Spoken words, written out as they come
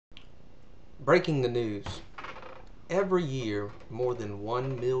Breaking the news. Every year, more than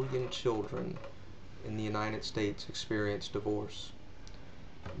 1 million children in the United States experience divorce.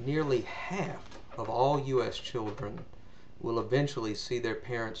 Nearly half of all U.S. children will eventually see their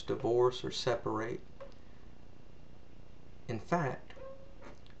parents divorce or separate. In fact,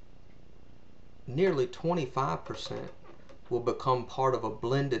 nearly 25% will become part of a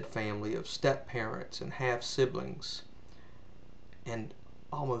blended family of step-parents and half-siblings, and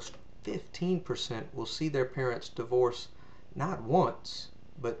almost 15% will see their parents divorce not once,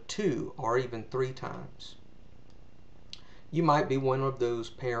 but 2 or even 3 times. You might be one of those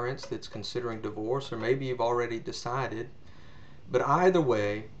parents that's considering divorce, or maybe you've already decided. But either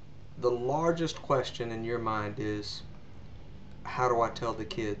way, the largest question in your mind is, how do I tell the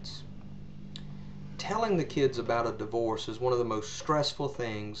kids? Telling the kids about a divorce is one of the most stressful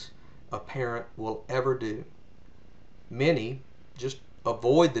things a parent will ever do. Many just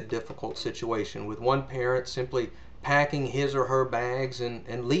avoid the difficult situation, with one parent simply packing his or her bags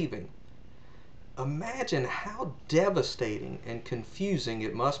and leaving. Imagine how devastating and confusing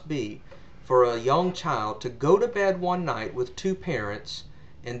it must be for a young child to go to bed one night with 2 parents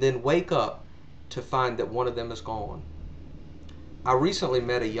and then wake up to find that one of them is gone. I recently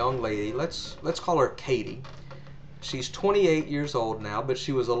met a young lady, let's call her Katie. She's 28 years old now, but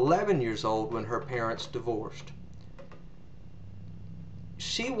she was 11 years old when her parents divorced.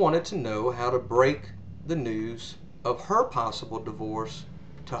 She wanted to know how to break the news of her possible divorce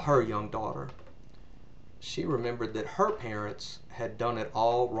to her young daughter. She remembered that her parents had done it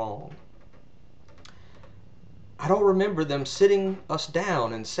all wrong. I don't remember them sitting us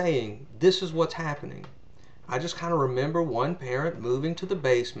down and saying, this is what's happening. I just kind of remember one parent moving to the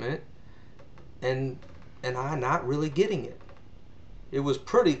basement and I not really getting it. It was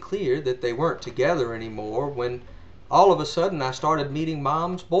pretty clear that they weren't together anymore when all of a sudden I started meeting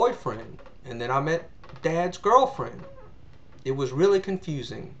mom's boyfriend, and then I met dad's girlfriend. It was really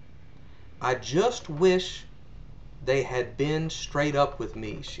confusing. I just wish they had been straight up with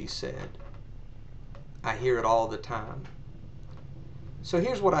me, she said. I hear it all the time. So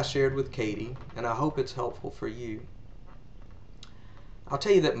here's what I shared with Katie, and I hope it's helpful for you. I'll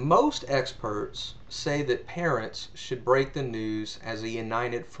tell you that most experts say that parents should break the news as a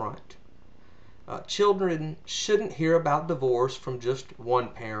united front. Children shouldn't hear about divorce from just one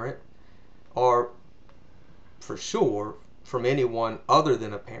parent, or for sure from anyone other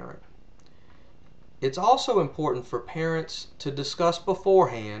than a parent. It's also important for parents to discuss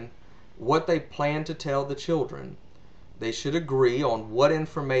beforehand what they plan to tell the children. They should agree on what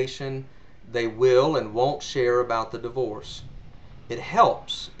information they will and won't share about the divorce. It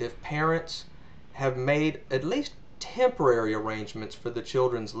helps if parents have made at least temporary arrangements for the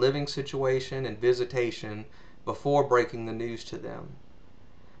children's living situation and visitation before breaking the news to them.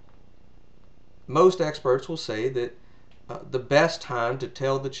 Most experts will say that the best time to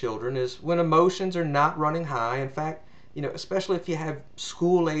tell the children is when emotions are not running high. In fact, especially if you have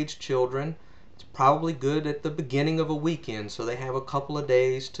school-age children, it's probably good at the beginning of a weekend so they have a couple of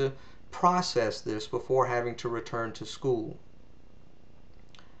days to process this before having to return to school.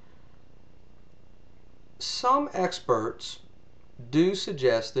 Some experts do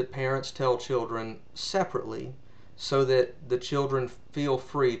suggest that parents tell children separately so that the children feel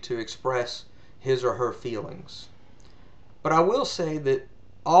free to express his or her feelings. But I will say that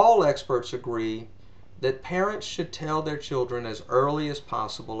all experts agree that parents should tell their children as early as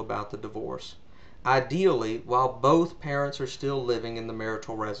possible about the divorce, ideally while both parents are still living in the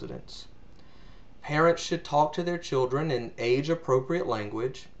marital residence. Parents should talk to their children in age-appropriate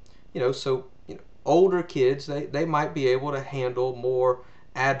language, so older kids, they might be able to handle more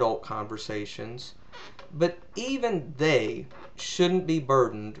adult conversations, but even they shouldn't be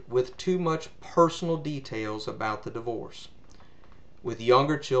burdened with too much personal details about the divorce. With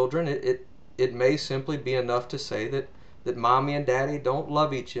younger children, it may simply be enough to say that mommy and daddy don't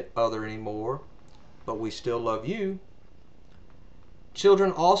love each other anymore, but we still love you.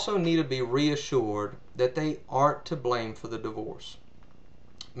 Children also need to be reassured that they aren't to blame for the divorce.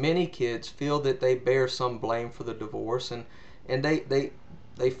 Many kids feel that they bear some blame for the divorce, and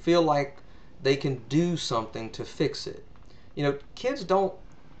they feel like they can do something to fix it. Kids don't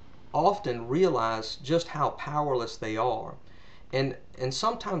often realize just how powerless they are, and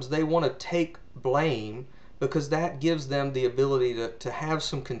sometimes they want to take blame because that gives them the ability to have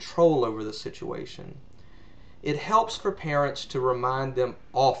some control over the situation. It helps for parents to remind them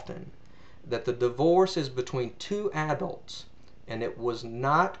often that the divorce is between 2 adults and it was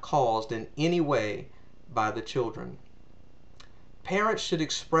not caused in any way by the children. Parents should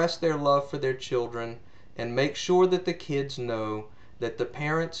express their love for their children and make sure that the kids know that the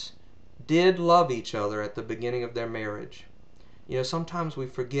parents did love each other at the beginning of their marriage. You know, sometimes we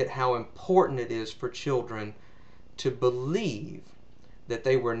forget how important it is for children to believe that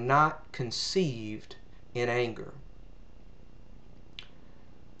they were not conceived in anger.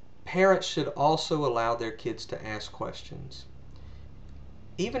 Parents should also allow their kids to ask questions.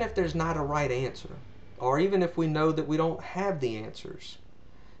 Even if there's not a right answer, or even if we know that we don't have the answers.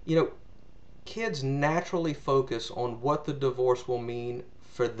 You know, kids naturally focus on what the divorce will mean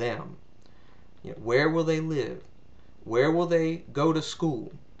for them. You know, where will they live? Where will they go to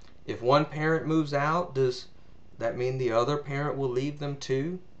school? If one parent moves out, does that mean the other parent will leave them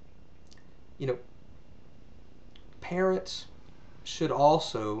too? You know, parents should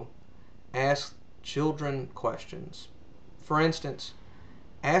also ask children questions. For instance,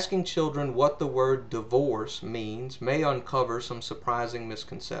 asking children what the word divorce means may uncover some surprising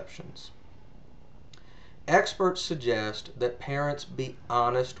misconceptions. Experts suggest that parents be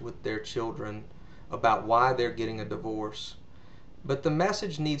honest with their children about why they're getting a divorce, but the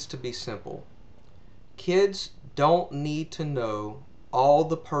message needs to be simple. Kids don't need to know all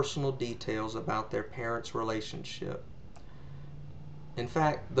the personal details about their parents' relationship. In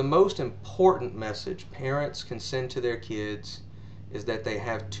fact, the most important message parents can send to their kids is that they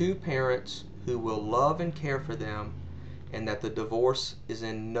have two parents who will love and care for them, and that the divorce is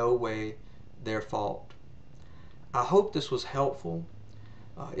in no way their fault. I hope this was helpful.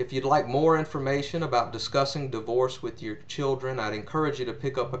 If you'd like more information about discussing divorce with your children, I'd encourage you to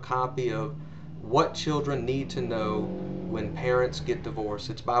pick up a copy of What Children Need to Know When Parents Get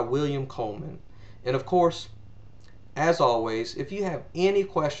Divorced. It's by William Coleman. And of course, as always, if you have any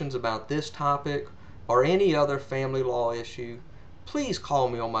questions about this topic or any other family law issue, please call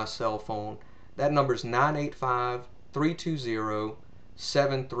me on my cell phone. That number is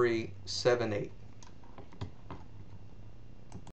 985-320-7378.